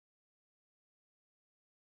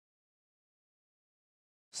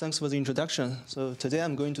Thanks for the introduction. So today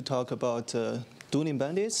I'm going to talk about Dueling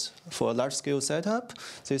Bandits for a large-scale setup.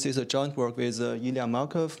 This is a joint work with Ilya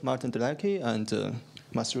Markov, Martin Delecki, and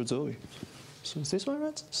Master Zoe. So is this one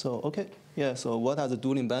right? So okay, yeah. So what are the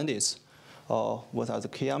Dueling Bandits? Or what are the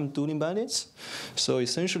K-arm Dueling Bandits? So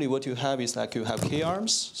essentially what you have is like you have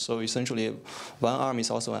K-arms. So essentially one arm is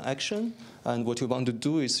also an action. And what you want to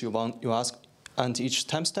do is you ask, and each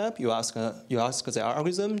time step, you ask the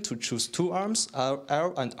algorithm to choose two arms,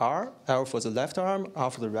 L and R, L for the left arm, R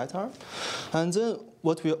for the right arm. And then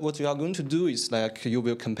what we are going to do is like you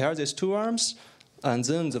will compare these two arms, and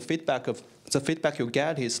then the feedback you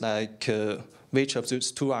get is like which of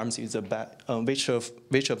these two arms is which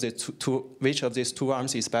of these two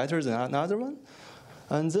arms is better than another one.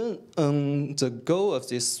 And then the goal of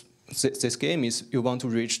this game is you want to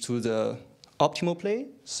reach to the optimal play.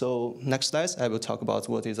 So next slide, I will talk about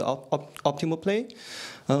what is optimal play.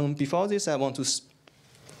 Before this, I want to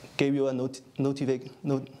give you a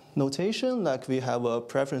notation, like we have a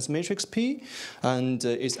preference matrix P, and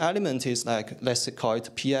its element is like, let's call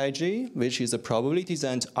it Pij, which is a probability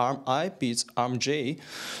that arm I beats arm J.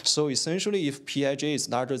 So essentially, if Pij is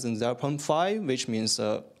larger than 0.5, which means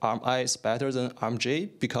arm I is better than arm J,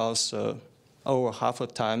 because over half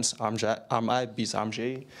of times arm I beats arm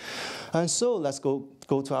J. And so let's go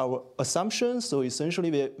to our assumption. So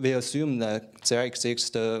essentially, we assume that there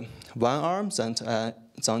exists one arm that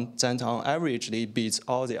on averagely beats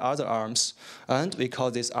all the other arms, and we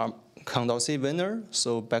call this arm Condorcet winner.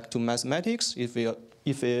 So back to mathematics, if we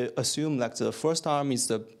assume like the first arm is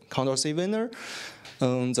the Condorcet winner,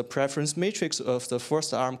 the preference matrix of the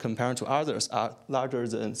first arm compared to others are larger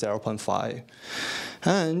than 0.5.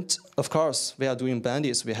 And of course, we are doing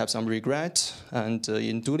bandits, we have some regret. And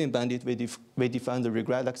in Dueling Bandit, we define the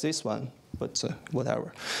regret like this one, but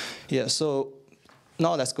whatever. Yeah, so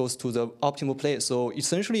now let's go to the optimal play. So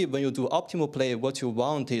essentially, when you do optimal play, what you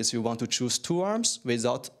want is you want to choose two arms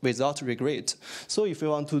without regret. So if you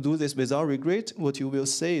want to do this without regret, what you will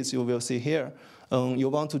say is you will see here, you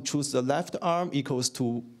want to choose the left arm equals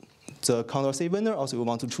to the Condorcet winner. Also, you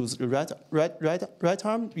want to choose the right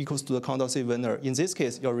arm equals to the Condorcet winner. In this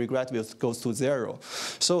case, your regret will goes to 0.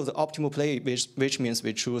 So the optimal play, which means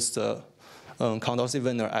we choose the Condorcet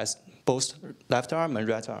winner as both left arm and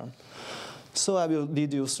right arm. So I will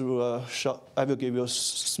lead you through I will give you a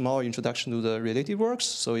small introduction to the related works.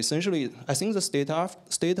 So essentially, I think the state of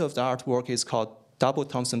the art work is called double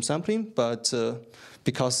Thompson sampling, but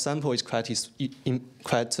because sample is quite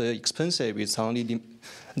expensive, it's only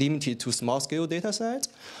limited to small-scale data set.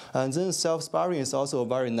 And then self-sparring is also a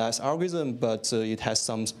very nice algorithm, but it has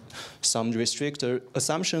some restricted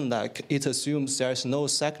assumption, like it assumes there is no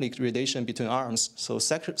cyclic relation between arms. So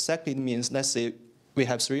cyclic means, let's say, we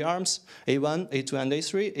have three arms, A1, A2, and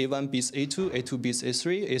A3. A1 beats A2, A2 beats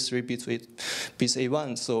A3, A3 beats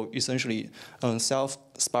A1. So essentially,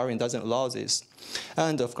 self-sparring doesn't allow this.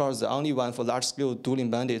 And of course, the only one for large-scale Dueling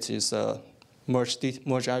Bandits is merge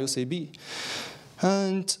IUCB.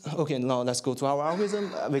 And okay, now let's go to our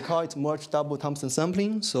algorithm. We call it merge double Thompson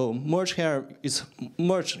sampling. So merge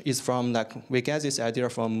is from like we get this idea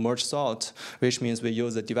from merge sort, which means we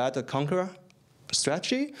use the divide conquer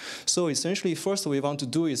strategy. So essentially, first we want to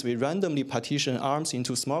do is we randomly partition arms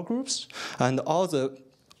into small groups, and all the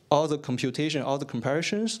computation, all the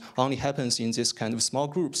comparisons only happens in this kind of small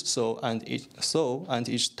groups. So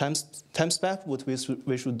each time step, what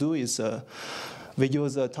we should do is we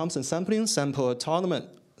use a Thompson sampling, sample a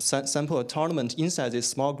tournament inside these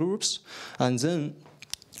small groups, and then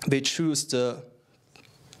we choose the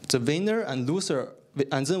winner and loser.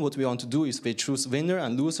 And then what we want to do is we choose winner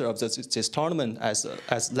and loser of this tournament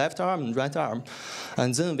as left arm and right arm.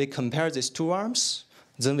 And then we compare these two arms.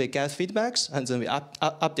 Then we get feedbacks, and then we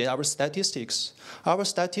update our statistics. Our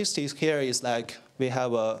statistics here is like we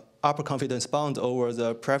have a upper confidence bound over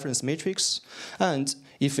the preference matrix. And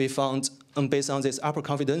if we found, based on this upper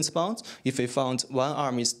confidence bound, if we found one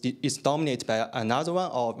arm is dominated by another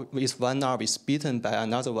one, or if one arm is beaten by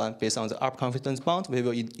another one based on the upper confidence bound, we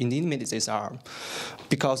will eliminate this arm,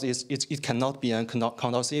 because it cannot be a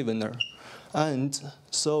Condorcet winner. And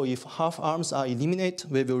so if half arms are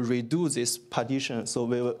eliminated, we will redo this partition. So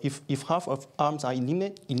we will, if half of arms are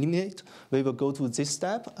eliminated, we will go to this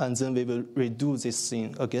step, and then we will redo this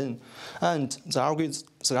thing again. And the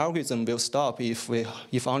algorithm will stop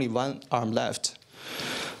if only one arm left.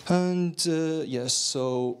 And yes,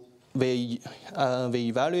 so we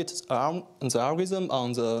evaluate the algorithm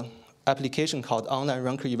on the application called online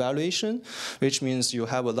ranker evaluation, which means you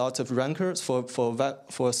have a lot of rankers for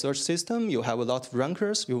a search system. You have a lot of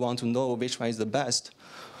rankers. You want to know which one is the best.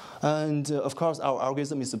 And of course, our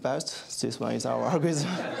algorithm is the best. This one is our algorithm.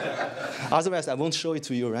 Otherwise, I won't show it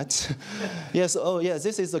to you, right? Yes, oh yeah,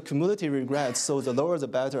 this is the cumulative regret. So the lower the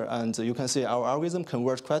better. And you can see our algorithm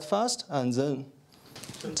converts quite fast. And then,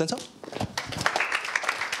 真操.